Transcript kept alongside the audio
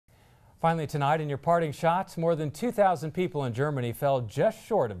Finally tonight, in your parting shots, more than 2,000 people in Germany fell just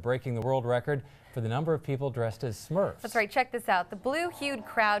short of breaking the world record for the number of people dressed as Smurfs. That's right. Check this out. The blue-hued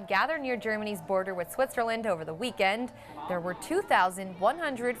crowd gathered near Germany's border with Switzerland over the weekend. There were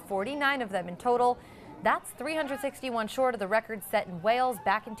 2,149 of them in total. That's 361 short of the record set in Wales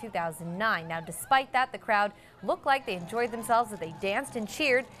back in 2009. Now, despite that, the crowd looked like they enjoyed themselves as they danced and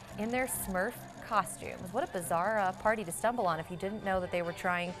cheered in their Smurf costumes. What a bizarre party to stumble on if you didn't know that they were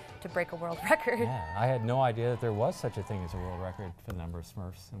trying to break a world record. Yeah, I had no idea that there was such a thing as a world record for the number of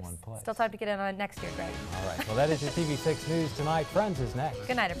Smurfs in one place. Still time to get in on it next year, Greg. All right, well, that is your TV6 News tonight. Friends is next.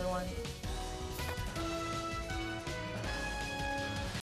 Good night, everyone.